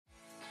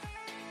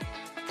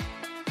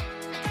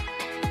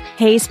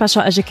Hey,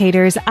 special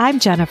educators, I'm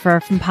Jennifer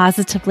from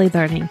Positively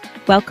Learning.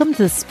 Welcome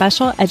to the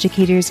Special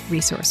Educators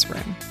Resource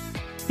Room.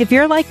 If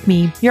you're like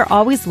me, you're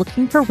always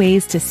looking for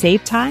ways to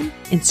save time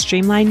and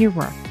streamline your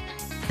work.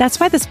 That's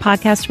why this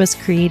podcast was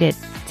created,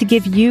 to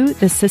give you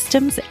the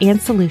systems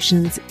and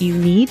solutions you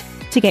need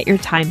to get your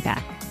time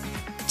back.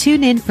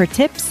 Tune in for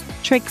tips,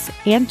 tricks,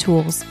 and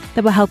tools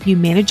that will help you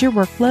manage your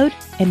workload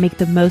and make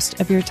the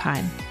most of your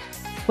time.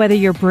 Whether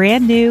you're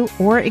brand new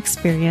or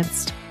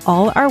experienced,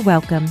 all are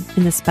welcome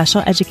in the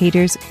Special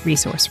Educators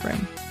Resource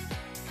Room.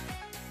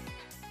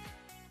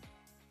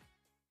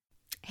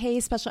 Hey,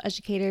 special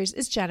educators,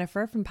 it's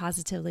Jennifer from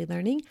Positively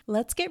Learning.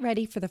 Let's get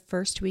ready for the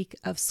first week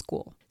of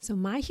school. So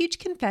my huge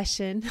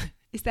confession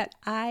is that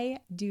I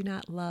do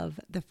not love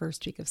the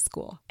first week of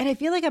school. And I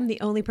feel like I'm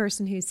the only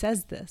person who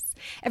says this.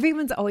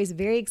 Everyone's always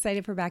very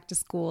excited for back to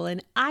school,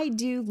 and I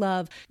do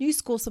love new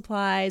school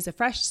supplies, a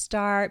fresh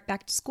start,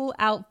 back to school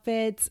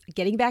outfits,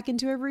 getting back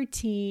into a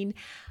routine.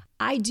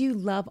 I do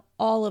love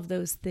all of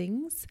those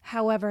things.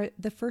 However,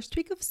 the first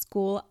week of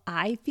school,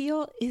 I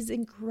feel, is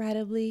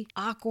incredibly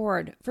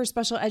awkward for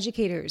special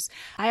educators.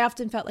 I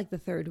often felt like the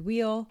third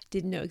wheel,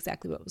 didn't know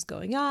exactly what was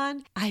going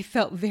on. I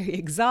felt very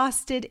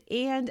exhausted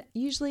and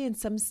usually in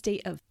some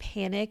state of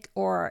panic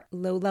or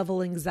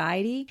low-level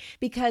anxiety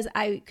because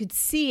I could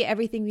see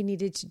everything we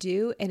needed to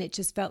do, and it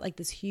just felt like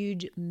this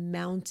huge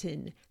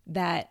mountain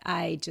that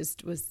I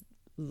just was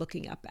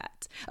looking up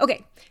at.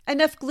 Okay,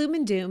 enough gloom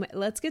and doom.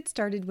 Let's get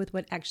started with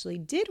what actually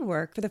did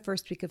work for the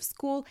first week of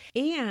school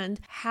and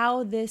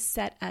how this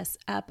set us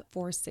up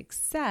for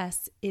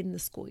success in the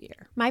school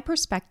year. My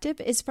perspective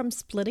is from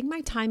splitting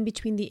my time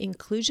between the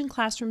inclusion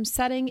classroom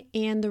setting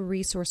and the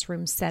resource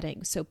room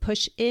setting. So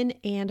push in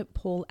and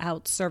pull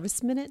out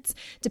service minutes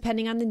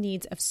depending on the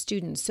needs of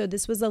students. So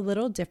this was a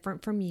little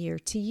different from year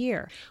to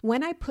year.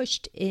 When I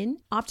pushed in,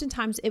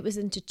 oftentimes it was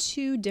into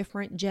two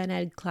different gen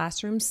ed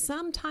classrooms,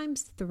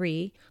 sometimes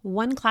three.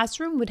 One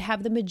classroom would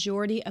have the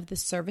majority of the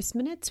service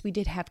minutes. We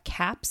did have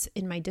caps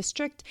in my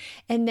district,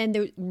 and then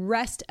the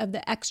rest of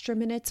the extra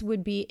minutes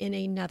would be in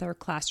another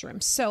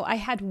classroom. So I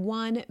had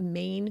one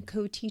main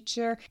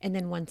co-teacher and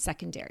then one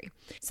secondary.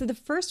 So the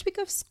first week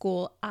of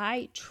school,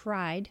 I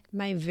tried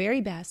my very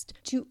best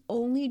to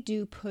only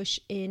do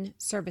push-in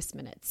service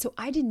minutes. So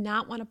I did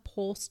not want to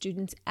pull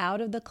students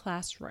out of the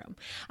classroom.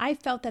 I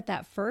felt that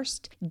that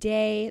first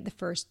day, the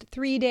first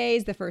 3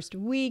 days, the first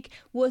week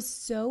was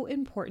so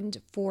important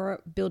for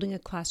building a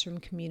classroom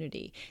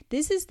community.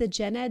 This is the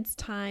Gen Ed's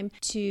time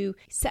to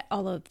set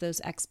all of those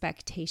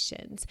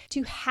expectations,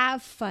 to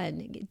have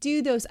fun,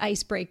 do those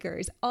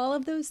icebreakers, all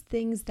of those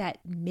things that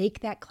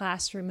make that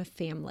classroom a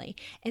family.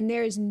 And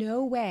there is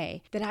no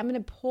way that I'm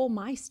going to pull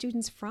my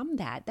students from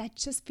that. That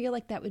just feel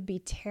like that would be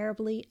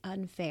terribly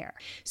unfair.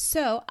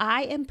 So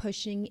I am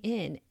pushing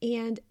in.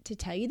 And to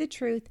tell you the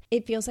truth,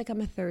 it feels like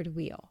I'm a third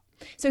wheel.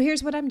 So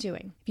here's what I'm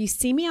doing. If you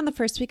see me on the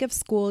first week of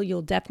school,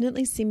 you'll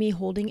definitely see me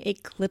holding a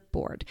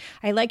clipboard.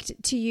 I liked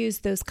to use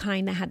those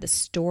kind that had the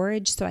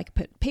storage so I could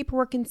put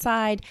paperwork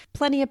inside,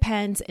 plenty of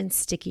pens and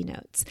sticky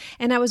notes.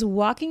 And I was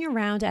walking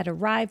around at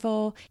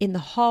arrival, in the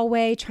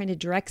hallway, trying to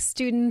direct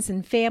students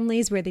and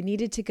families where they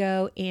needed to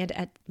go, and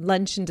at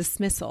lunch and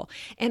dismissal.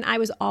 And I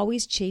was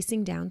always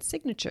chasing down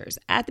signatures.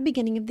 At the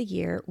beginning of the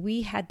year,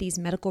 we had these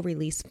medical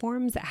release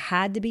forms that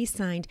had to be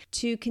signed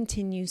to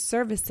continue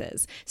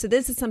services. So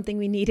this is something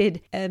we needed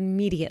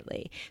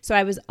immediately. So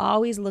I was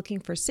always looking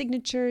for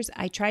signatures.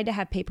 I tried to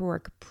have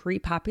paperwork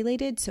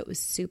pre-populated so it was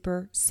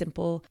super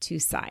simple to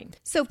sign.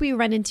 So if we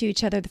run into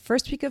each other the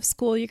first week of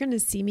school, you're going to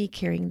see me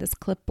carrying this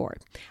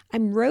clipboard.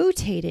 I'm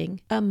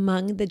rotating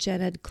among the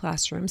gen ed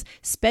classrooms,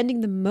 spending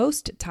the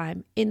most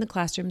time in the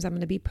classrooms I'm going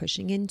to be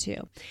pushing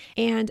into.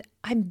 And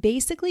I'm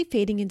basically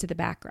fading into the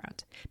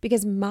background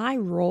because my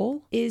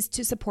role is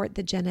to support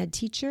the gen ed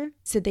teacher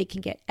so they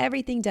can get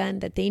everything done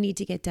that they need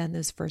to get done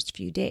those first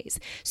few days.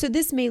 So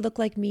this may look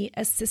like me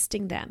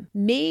assisting them.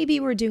 Maybe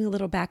we're doing a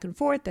little back and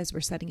forth as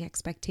we're setting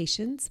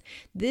expectations.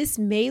 This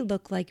may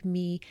look like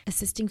me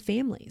assisting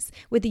families.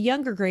 With the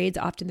younger grades,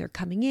 often they're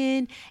coming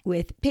in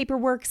with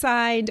paperwork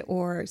signed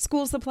or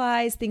school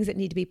supplies, things that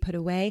need to be put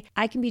away.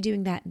 I can be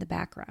doing that in the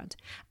background.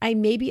 I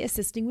may be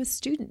assisting with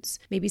students.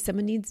 Maybe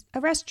someone needs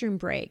a restroom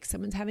break.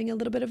 Someone's having a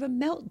little bit of a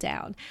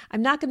meltdown.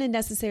 I'm not going to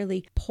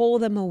necessarily pull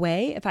them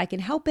away if I can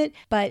help it,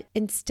 but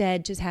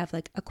instead just have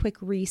like a quick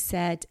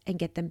reset and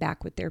get them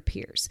back with their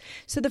peers.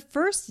 So the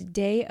first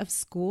day of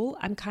school,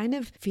 I'm kind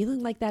of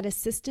feeling like that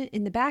assistant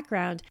in the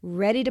background,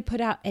 ready to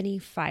put out any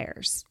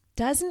fires.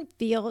 Doesn't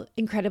feel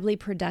incredibly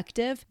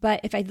productive, but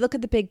if I look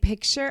at the big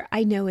picture,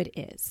 I know it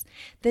is.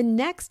 The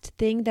next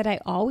thing that I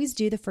always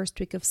do the first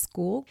week of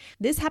school,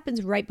 this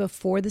happens right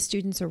before the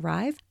students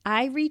arrive.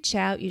 I reach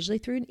out, usually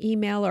through an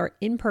email or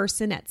in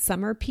person at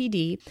Summer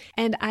PD,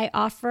 and I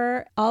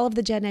offer all of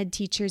the gen ed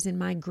teachers in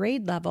my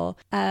grade level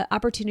an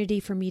opportunity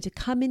for me to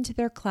come into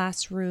their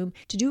classroom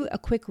to do a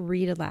quick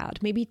read aloud,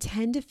 maybe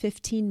 10 to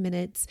 15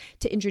 minutes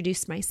to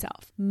introduce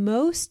myself.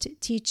 Most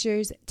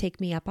teachers take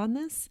me up on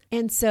this,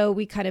 and so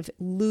we kind of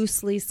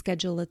loosely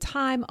schedule a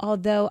time,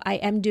 although I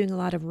am doing a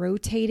lot of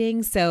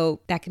rotating,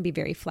 so that can be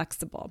very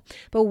flexible.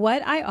 But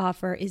what I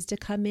offer is to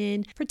come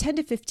in for 10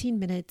 to 15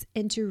 minutes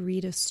and to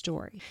read a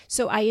story.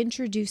 So I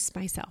introduce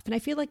myself, and I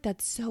feel like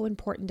that's so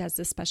important as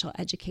a special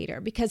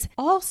educator because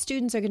all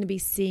students are going to be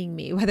seeing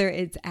me, whether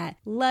it's at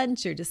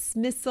lunch or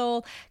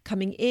dismissal,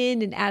 coming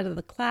in and out of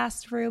the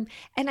classroom.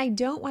 And I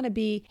don't want to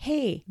be,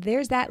 hey,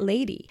 there's that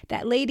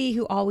lady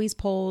who always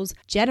polls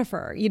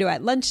Jennifer,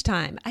 at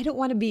lunchtime. I don't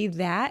want to be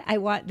that. I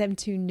want them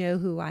to know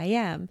who I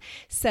am.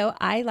 So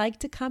I like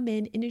to come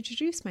in and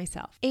introduce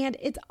myself. And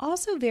it's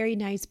also very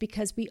nice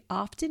because we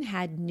often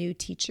had new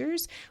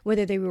teachers,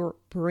 whether they were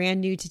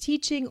brand new to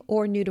teaching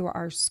or new to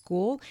our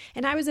school.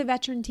 And I was a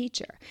veteran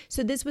teacher.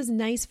 So this was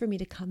nice for me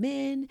to come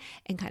in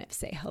and kind of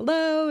say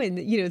hello.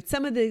 And,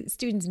 some of the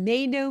students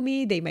may know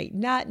me, they might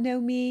not know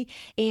me,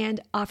 and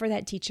offer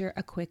that teacher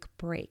a quick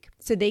break.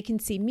 So they can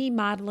see me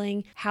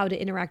modeling how to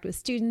interact with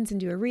students and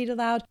do a read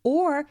aloud,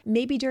 or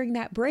maybe during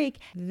that break,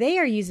 they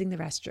are using the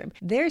restroom.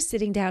 They're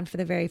sitting down for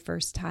the very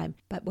first time.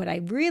 But what I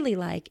really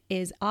like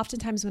is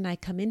oftentimes when I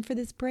come in for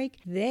this break,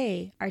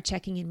 they are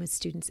checking in with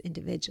students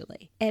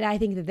individually. And I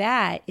think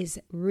that is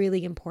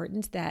really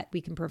important that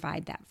we can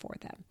provide that for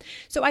them.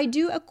 So I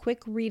do a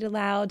quick read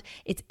aloud.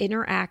 It's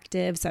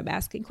interactive. So I'm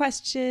asking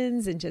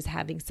questions and just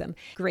having some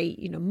great,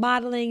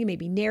 modeling,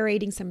 maybe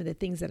narrating some of the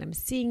things that I'm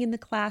seeing in the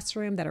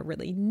classroom that are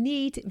really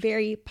neat,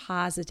 very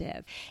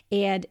positive,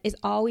 and it's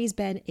always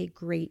been a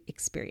great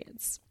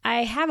experience.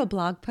 I have a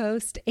blog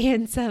post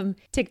and some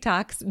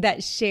TikToks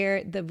that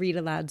share the read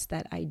alouds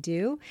that I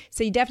do.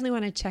 So you definitely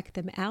want to check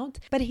them out.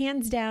 But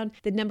hands down,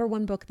 the number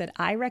one book that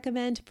I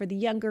recommend for the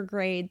younger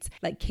grades,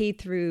 like K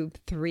through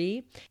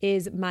 3,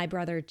 is My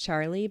Brother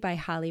Charlie by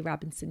Holly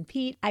Robinson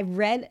Peete. I've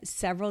read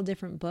several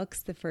different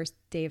books the first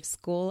day of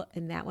school,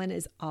 and that one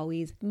is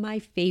always my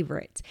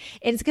favorite.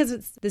 And it's because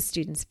it's the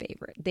students'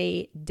 favorite.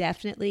 They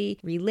definitely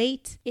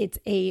relate. It's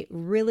a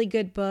really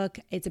good book.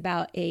 It's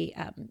about a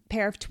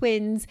pair of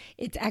twins.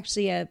 It's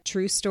actually a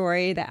true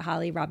story that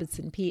Holly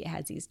Robinson Peete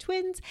has these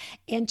twins,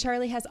 and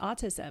Charlie has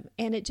autism.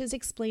 And it just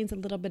explains a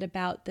little bit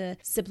about the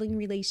sibling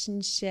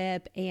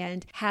relationship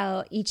and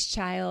how each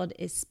child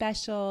is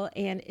special.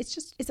 And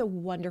it's a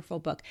wonderful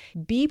book.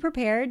 Be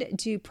prepared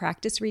to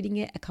practice reading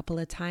it a couple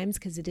of times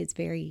because it is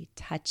very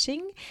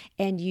touching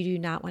and you do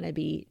not want to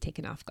be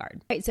taken off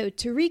guard. All right, so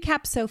to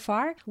recap so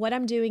far, what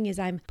I'm doing is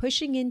I'm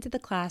pushing into the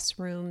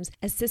classrooms,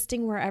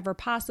 assisting wherever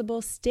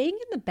possible, staying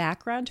in the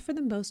background for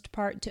the most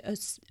part to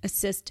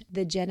assist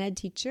the gen ed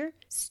teacher,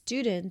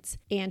 students,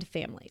 and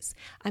families.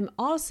 I'm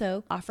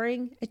also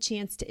offering a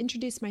chance to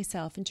introduce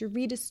myself and to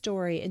read a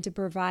story and to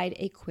provide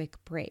a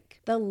quick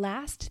break. The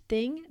last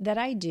thing that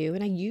I do,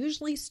 and I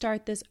usually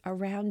start this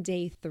around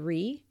day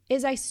 3,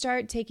 is I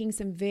start taking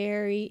some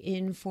very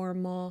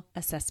informal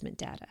assessment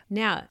data.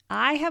 Now,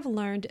 I have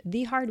learned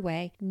the hard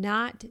way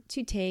not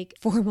to take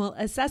formal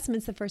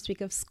assessments the first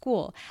week of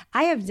school.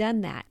 I have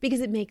done that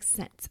because it makes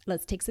sense.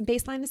 Let's take some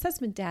baseline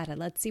assessment data.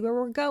 Let's see where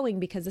we're going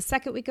because the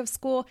second week of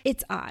school,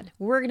 it's on.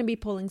 We're going to be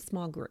pulling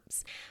small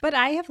groups. But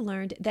I have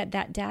learned that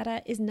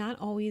data is not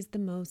always the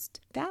most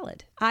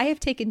valid. I have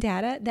taken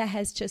data that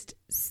has just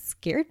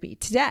scared me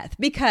to death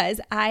because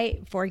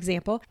I, for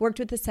example, worked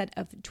with a set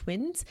of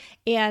twins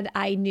and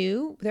I knew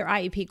their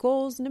IEP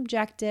goals and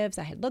objectives.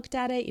 I had looked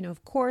at it,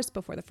 of course,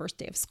 before the first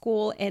day of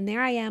school. And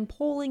there I am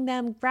polling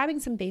them, grabbing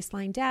some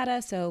baseline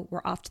data. So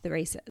we're off to the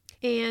races.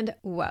 And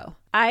whoa.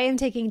 I am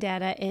taking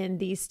data and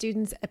these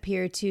students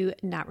appear to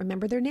not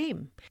remember their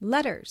name,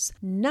 letters,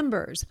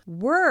 numbers,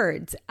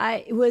 words.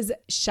 It was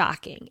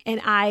shocking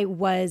and I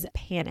was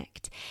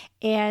panicked.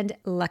 And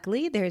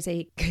luckily, there's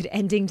a good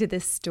ending to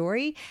this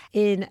story.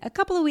 In a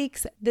couple of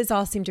weeks, this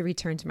all seemed to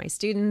return to my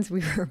students.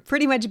 We were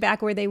pretty much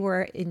back where they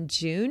were in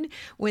June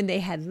when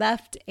they had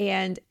left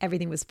and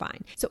everything was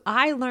fine. So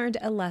I learned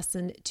a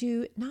lesson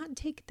to not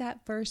take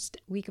that first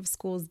week of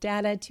school's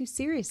data too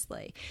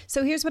seriously.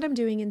 So here's what I'm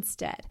doing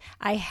instead.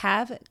 I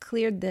have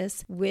cleared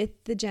this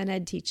with the gen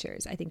ed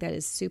teachers. I think that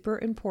is super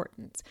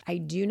important. I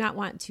do not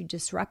want to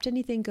disrupt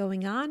anything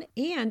going on,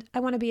 and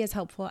I want to be as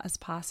helpful as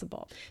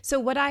possible. So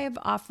what I have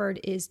offered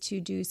is to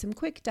do some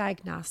quick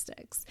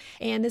diagnostics.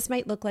 And this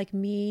might look like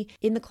me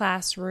in the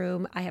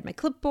classroom. I have my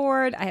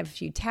clipboard, I have a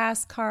few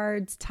task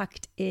cards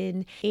tucked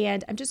in,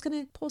 and I'm just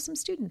going to pull some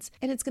students.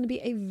 And it's going to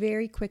be a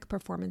very quick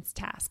performance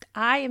task.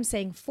 I am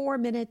saying 4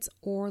 minutes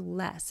or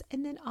less,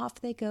 and then off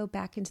they go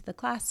back into the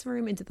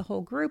classroom, into the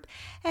whole group,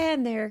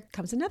 and there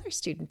comes another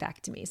student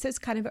back to me. So it's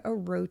kind of a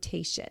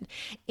rotation.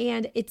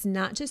 And it's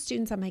not just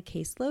students on my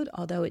caseload,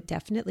 although it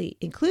definitely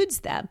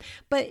includes them,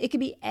 but it could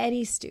be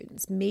any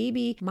students.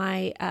 Maybe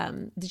my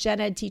the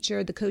gen ed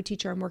teacher, the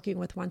co-teacher I'm working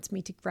with wants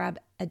me to grab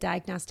a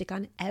diagnostic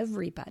on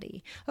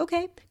everybody.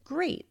 Okay,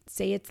 great.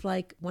 Say it's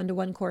like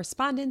one-to-one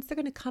correspondence. They're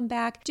going to come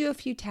back, do a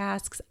few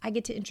tasks. I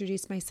get to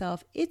introduce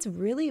myself. It's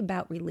really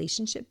about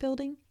relationship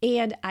building.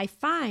 And I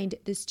find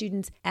the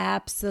students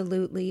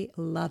absolutely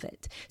love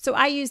it. So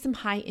I use some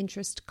high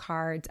interest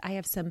flashcards. I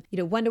have some,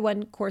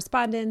 one-to-one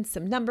correspondence,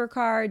 some number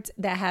cards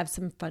that have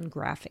some fun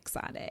graphics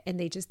on it, and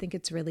they just think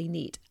it's really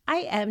neat.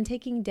 I am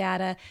taking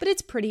data, but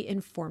it's pretty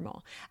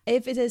informal.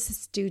 If it is a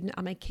student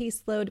on my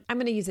caseload, I'm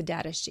going to use a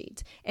data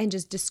sheet and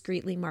just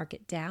discreetly mark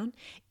it down.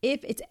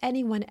 If it's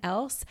anyone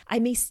else, I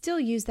may still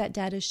use that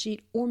data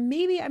sheet, or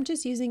maybe I'm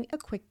just using a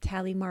quick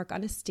tally mark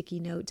on a sticky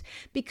note,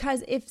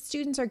 because if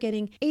students are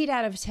getting 8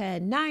 out of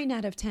 10, 9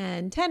 out of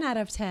 10, 10 out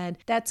of 10,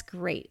 that's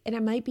great. And I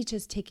might be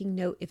just taking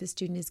note if a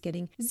student is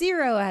getting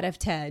 0 out of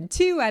 10,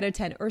 2 out of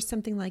 10, or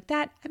something like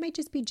that. I might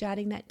just be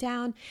jotting that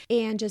down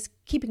and just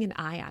keeping an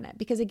eye on it.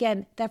 Because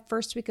again, that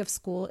first week of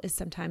school is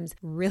sometimes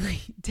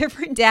really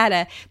different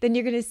data than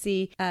you're going to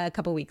see a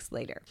couple weeks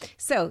later.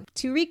 So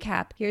to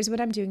recap, here's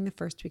what I'm doing the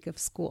first week of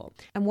school.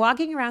 I'm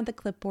walking around the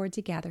clipboard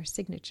to gather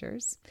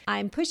signatures.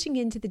 I'm pushing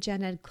into the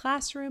gen ed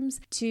classrooms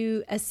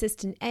to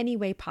assist in any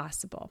way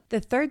possible. The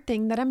third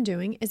thing that I'm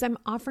doing is I'm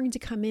offering to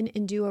come in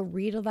and do a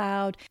read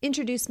aloud,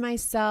 introduce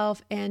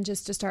myself, and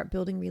just to start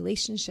building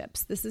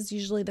relationships. This is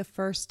usually the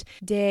first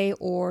day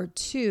or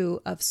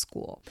two of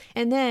school.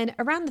 And then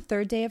around the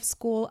third day of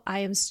school, I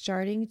am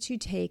starting to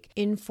take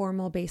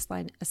informal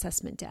baseline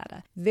assessment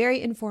data.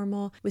 Very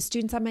informal with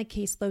students on my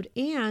caseload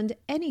and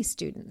any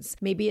students.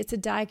 Maybe it's a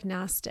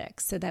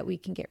diagnostic so that we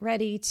can get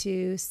ready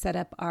to set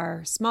up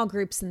our small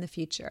groups in the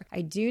future.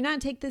 I do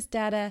not take this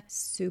data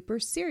super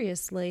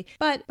seriously,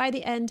 but by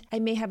the end, I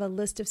may have a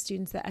list of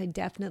students that I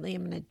definitely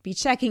am going to be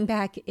checking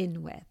back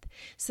in with.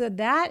 So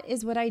that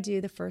is what I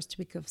do the first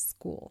week of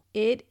school.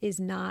 It is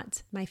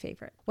not my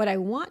favorite. What I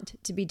want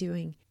to be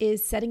doing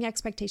is setting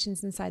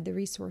expectations inside the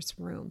resource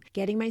room,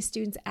 getting my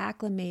students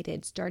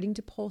acclimated, starting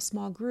to pull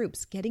small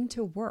groups, getting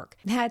to work.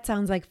 That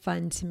sounds like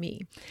fun to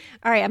me.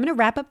 All right, I'm going to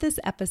wrap up this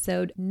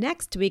episode.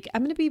 Next week,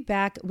 I'm going to be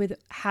back with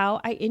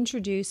how I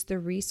introduce the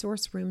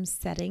resource room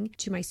setting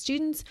to my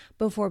students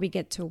before we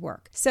get to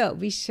work. So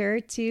be sure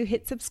to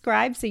hit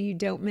subscribe so you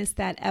don't miss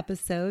that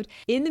episode.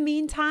 In the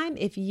meantime,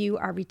 if you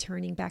are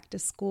returning back to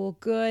school,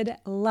 good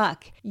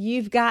luck.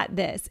 You've got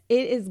this.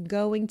 It is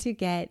going to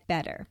get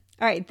better.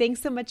 All right,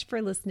 thanks so much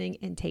for listening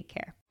and take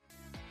care.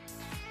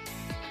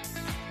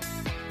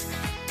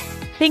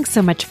 Thanks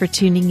so much for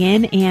tuning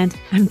in, and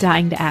I'm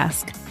dying to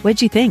ask,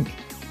 what'd you think?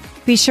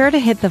 Be sure to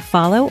hit the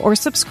follow or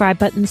subscribe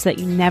buttons so that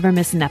you never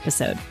miss an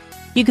episode.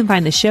 You can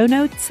find the show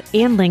notes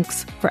and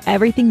links for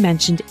everything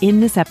mentioned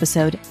in this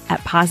episode at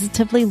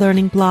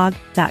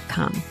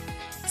positivelylearningblog.com.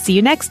 See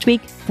you next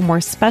week for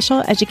more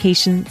special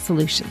education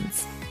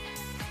solutions.